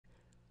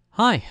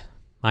Hi,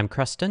 I'm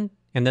Creston,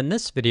 and in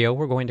this video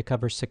we're going to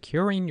cover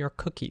securing your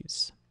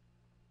cookies.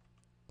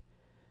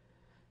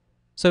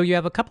 So you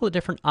have a couple of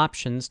different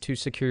options to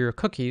secure your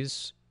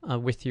cookies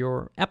with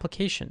your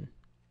application.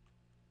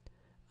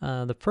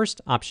 The first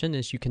option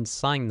is you can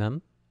sign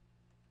them.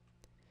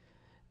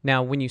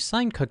 Now when you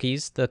sign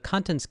cookies, the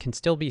contents can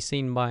still be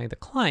seen by the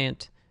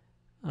client,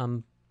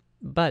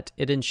 but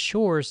it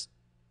ensures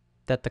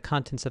that the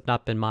contents have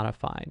not been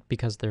modified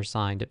because they're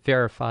signed. It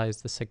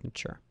verifies the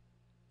signature.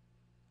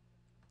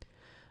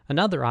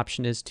 Another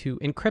option is to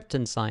encrypt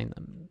and sign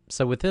them.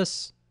 So with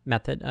this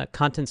method,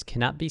 contents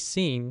cannot be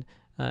seen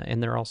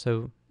and they're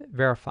also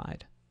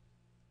verified.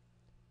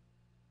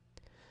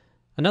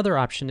 Another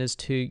option is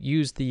to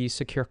use the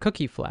secure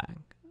cookie flag.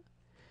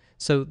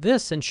 So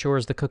this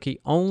ensures the cookie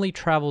only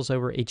travels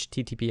over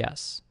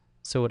HTTPS,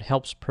 so it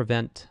helps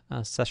prevent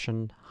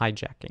session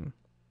hijacking.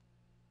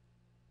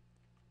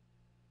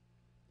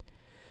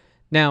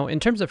 Now,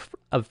 in terms of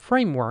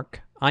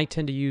framework, I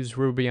tend to use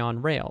Ruby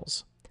on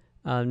Rails.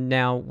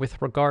 Now, with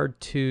regard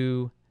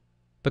to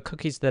the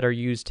cookies that are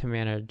used to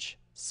manage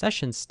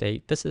session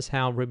state, this is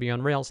how Ruby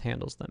on Rails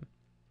handles them.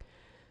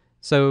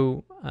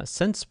 So,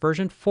 since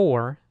version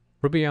 4,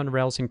 Ruby on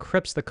Rails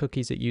encrypts the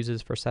cookies it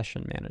uses for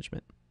session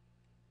management.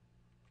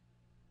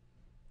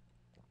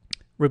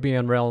 Ruby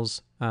on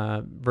Rails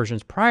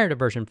versions prior to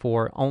version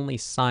 4 only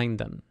signed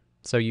them,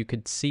 so you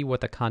could see what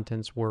the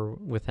contents were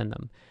within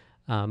them,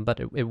 but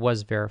it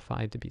was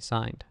verified to be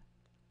signed.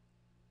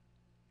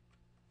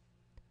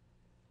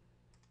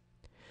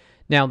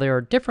 Now, there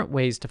are different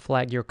ways to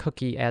flag your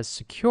cookie as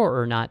secure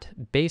or not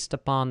based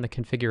upon the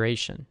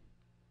configuration.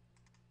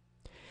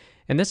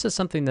 And this is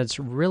something that's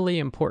really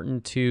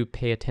important to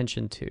pay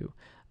attention to.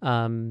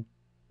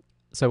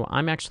 So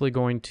I'm actually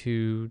going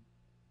to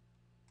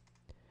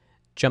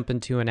jump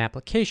into an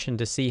application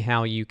to see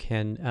how you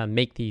can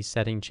make these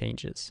setting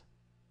changes.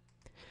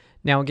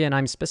 Now, again,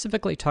 I'm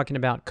specifically talking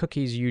about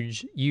cookies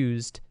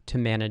used to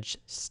manage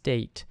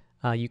state.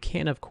 You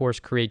can, of course,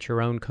 create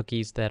your own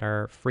cookies that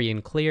are free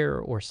and clear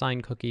or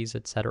signed cookies,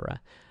 etc.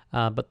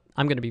 But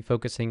I'm going to be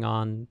focusing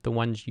on the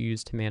ones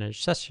used to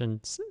manage session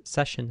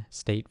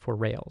state for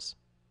Rails.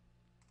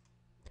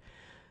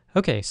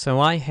 Okay,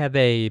 so I have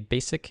a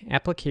basic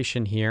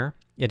application here.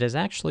 It is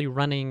actually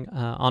running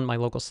on my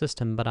local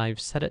system, but I've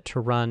set it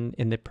to run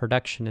in the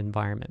production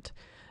environment.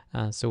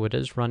 So it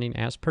is running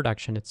as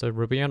production. It's a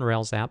Ruby on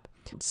Rails app.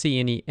 I don't see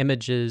any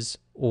images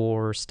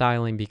or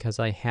styling because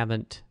I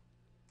haven't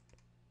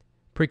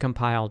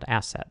precompiled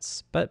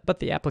assets, but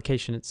the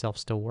application itself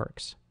still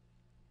works.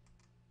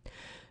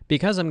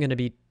 Because I'm going to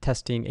be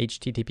testing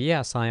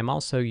HTTPS, I am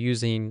also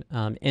using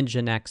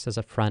Nginx as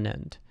a front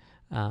end.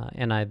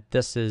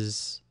 This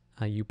is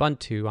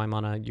Ubuntu. I'm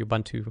on a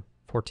Ubuntu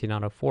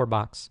 14.04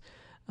 box.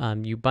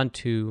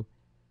 Ubuntu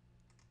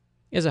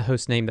is a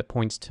host name that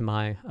points to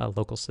my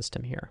local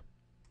system here.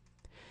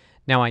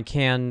 Now I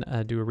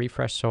can do a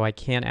refresh, so I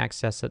can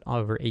access it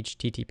over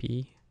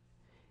HTTP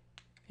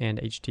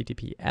and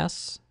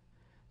HTTPS.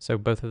 So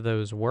both of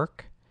those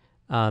work.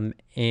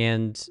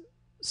 And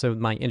so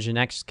my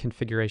Nginx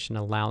configuration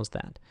allows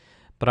that.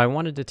 But I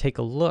wanted to take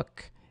a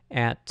look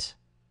at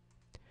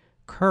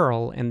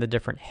curl and the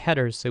different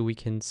headers so we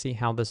can see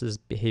how this is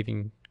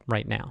behaving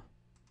right now.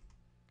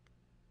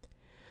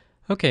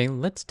 Okay,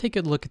 let's take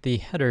a look at the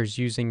headers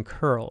using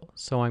curl.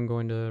 So I'm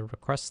going to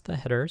request the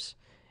headers,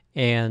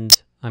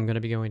 and I'm going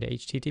to be going to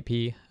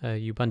HTTP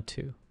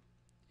Ubuntu.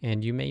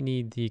 And you may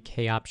need the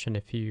K option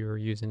if you're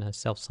using a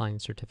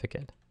self-signed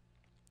certificate.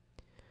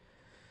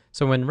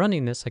 So when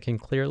running this, I can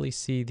clearly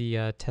see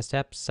the test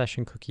app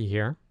session cookie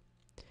here.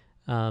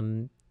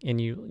 And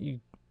you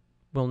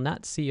will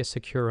not see a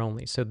secure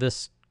only. So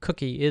this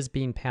cookie is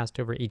being passed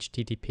over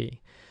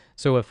HTTP.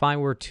 So if I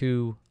were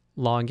to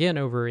log in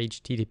over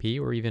HTTP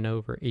or even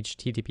over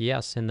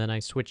HTTPS and then I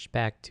switched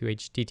back to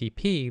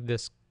HTTP,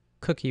 this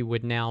cookie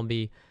would now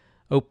be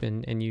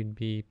open and you'd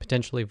be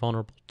potentially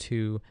vulnerable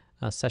to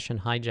a session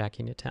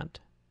hijacking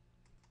attempt.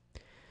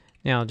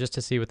 Now, just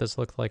to see what this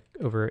looks like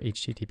over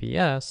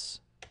HTTPS,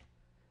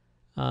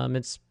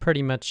 it's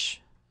pretty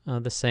much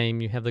the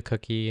same. You have the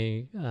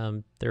cookie.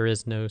 There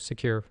is no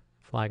secure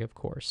flag, of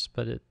course,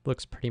 but it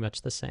looks pretty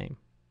much the same.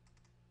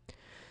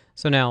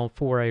 So now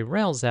for a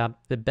Rails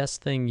app, the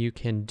best thing you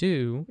can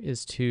do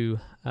is to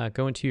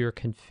go into your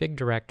config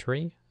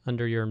directory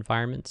under your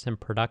environments and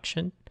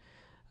production,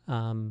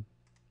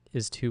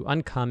 is to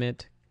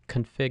uncomment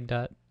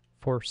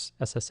config.force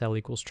SSL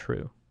equals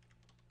true.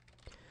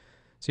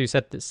 So you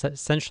set this,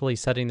 essentially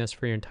setting this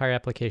for your entire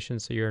application,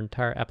 so your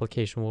entire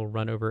application will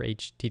run over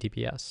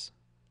HTTPS.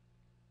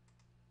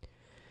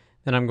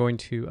 Then I'm going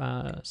to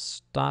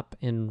stop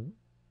and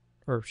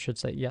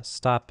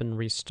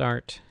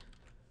restart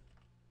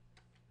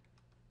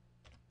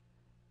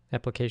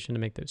application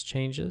to make those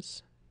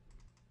changes.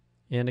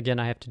 And again,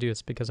 I have to do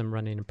this because I'm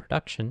running in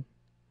production.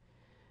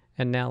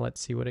 And now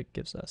let's see what it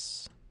gives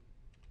us.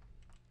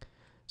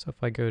 So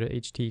if I go to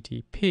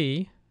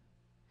HTTP,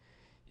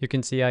 you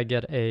can see I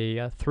get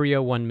a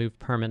 301 move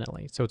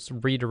permanently. So it's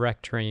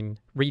redirecting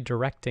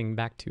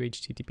back to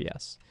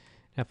HTTPS.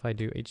 if I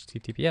do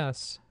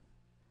HTTPS,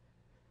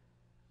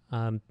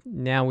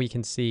 now we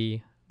can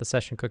see the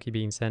session cookie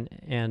being sent,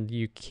 and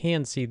you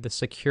can see the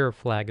secure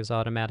flag is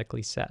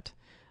automatically set.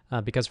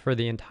 Because for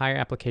the entire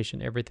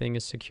application, everything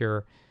is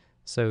secure,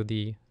 so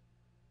the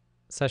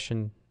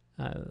session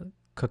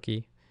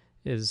cookie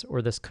is,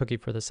 or this cookie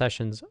for the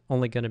session's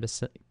only going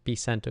to be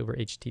sent over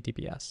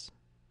HTTPS.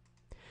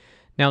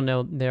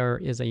 Now, there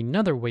is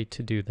another way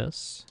to do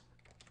this.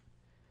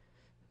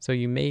 So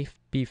you may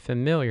be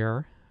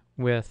familiar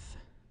with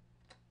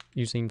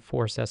using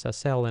Force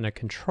SSL in a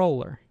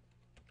controller.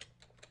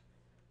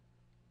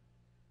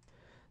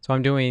 So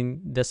I'm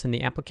doing this in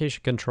the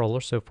application controller,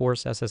 so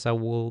Force SSL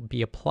will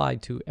be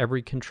applied to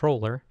every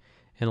controller,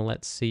 and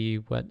let's see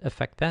what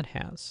effect that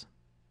has.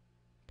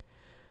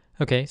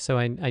 Okay, so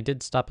I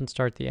did stop and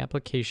start the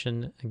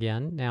application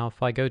again. Now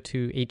if I go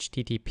to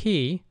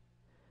HTTP,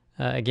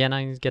 again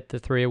I get the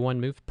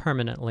 301 moved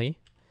permanently,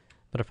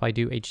 but if I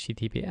do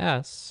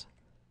HTTPS,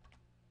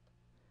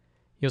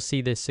 you'll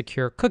see the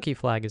secure cookie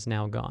flag is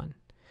now gone.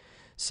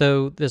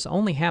 So this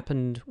only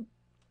happened,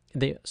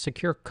 the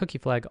secure cookie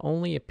flag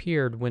only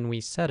appeared when we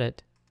set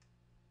it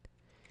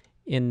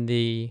in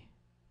the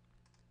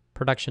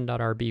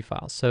production.rb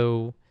file.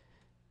 So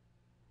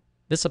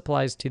this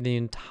applies to the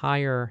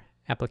entire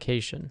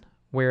application,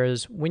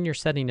 whereas when you're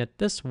setting it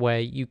this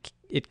way,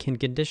 it can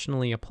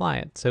conditionally apply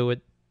it. So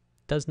it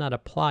does not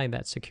apply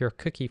that secure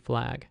cookie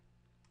flag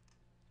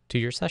to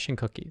your session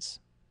cookies.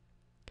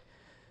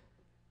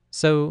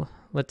 So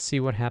let's see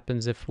what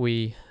happens if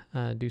we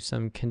do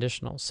some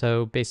conditional.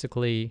 So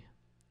basically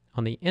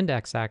on the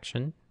index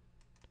action,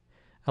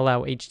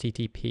 allow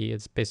HTTP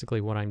is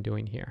basically what I'm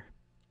doing here.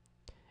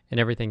 And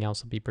everything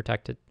else will be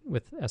protected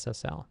with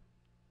SSL.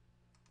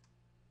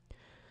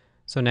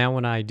 So now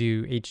when I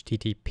do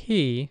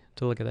HTTP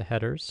to look at the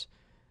headers,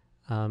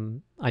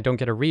 I don't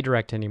get a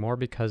redirect anymore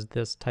because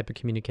this type of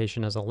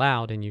communication is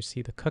allowed and you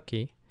see the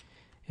cookie.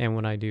 And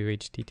when I do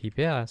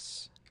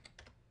HTTPS,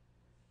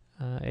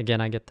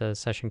 again, I get the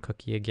session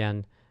cookie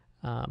again.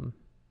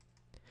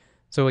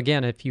 So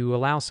again, if you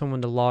allow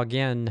someone to log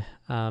in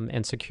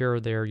and secure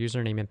their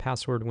username and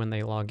password when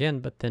they log in,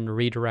 but then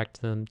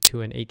redirect them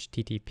to an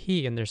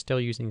HTTP and they're still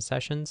using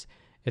sessions,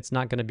 it's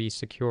not going to be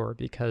secure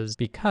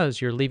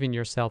because you're leaving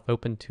yourself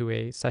open to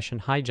a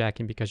session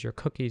hijacking because your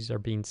cookies are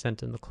being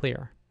sent in the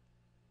clear.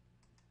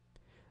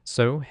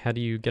 So how do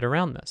you get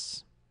around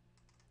this?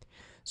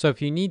 So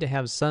if you need to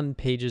have some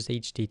pages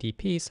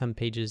HTTP, some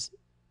pages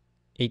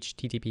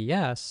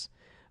HTTPS,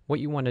 what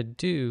you want to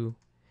do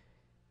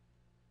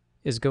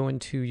is go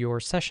into your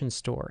session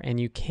store, and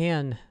you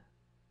can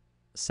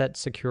set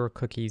secure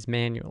cookies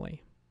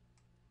manually.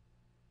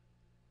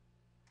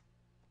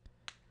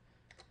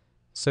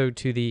 So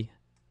to the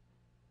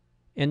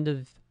end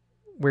of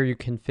where you're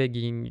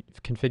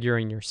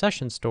configuring your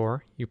session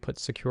store, you put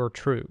secure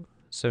true.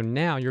 So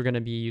now you're going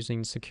to be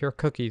using secure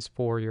cookies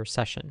for your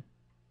session.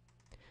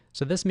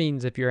 So this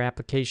means if your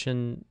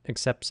application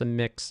accepts a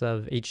mix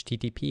of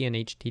HTTP and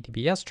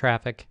HTTPS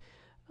traffic,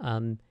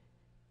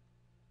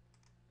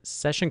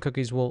 session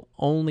cookies will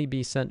only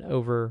be sent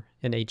over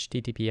an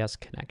HTTPS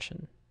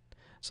connection.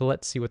 So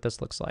let's see what this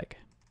looks like.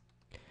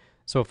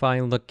 So if I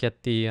look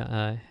at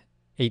the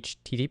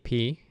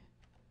HTTP,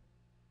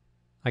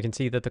 I can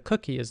see that the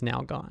cookie is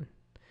now gone.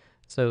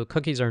 So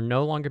cookies are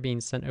no longer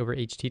being sent over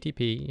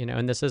HTTP,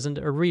 and this isn't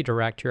a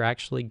redirect. You're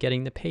actually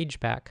getting the page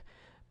back,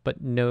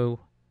 but no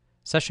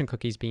session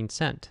cookies being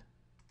sent.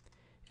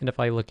 And if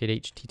I look at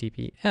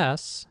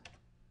HTTPS,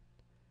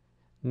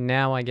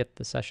 now I get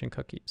the session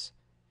cookies,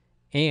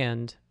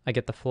 and I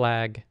get the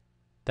flag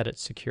that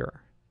it's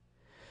secure.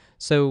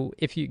 So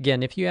if you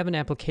have an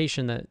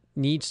application that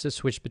needs to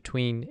switch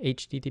between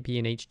HTTP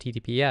and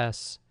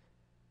HTTPS,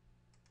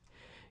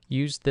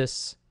 use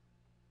this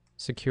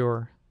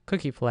secure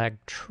cookie flag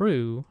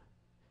true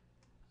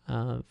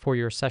for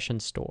your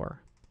session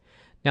store.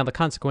 Now the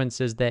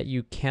consequence is that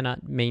you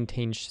cannot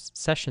maintain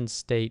session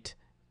state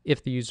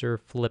if the user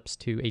flips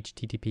to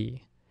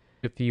HTTP.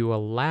 If you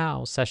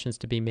allow sessions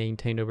to be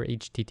maintained over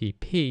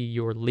HTTP,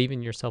 you're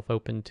leaving yourself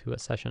open to a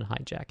session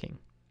hijacking.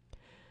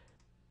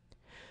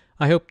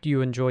 I hope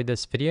you enjoyed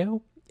this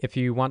video. If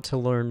you want to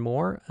learn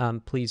more,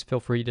 please feel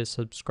free to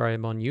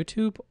subscribe on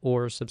YouTube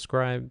or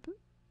subscribe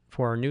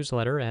for our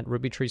newsletter at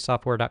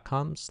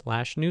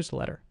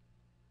rubytreesoftware.com/newsletter.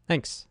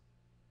 Thanks.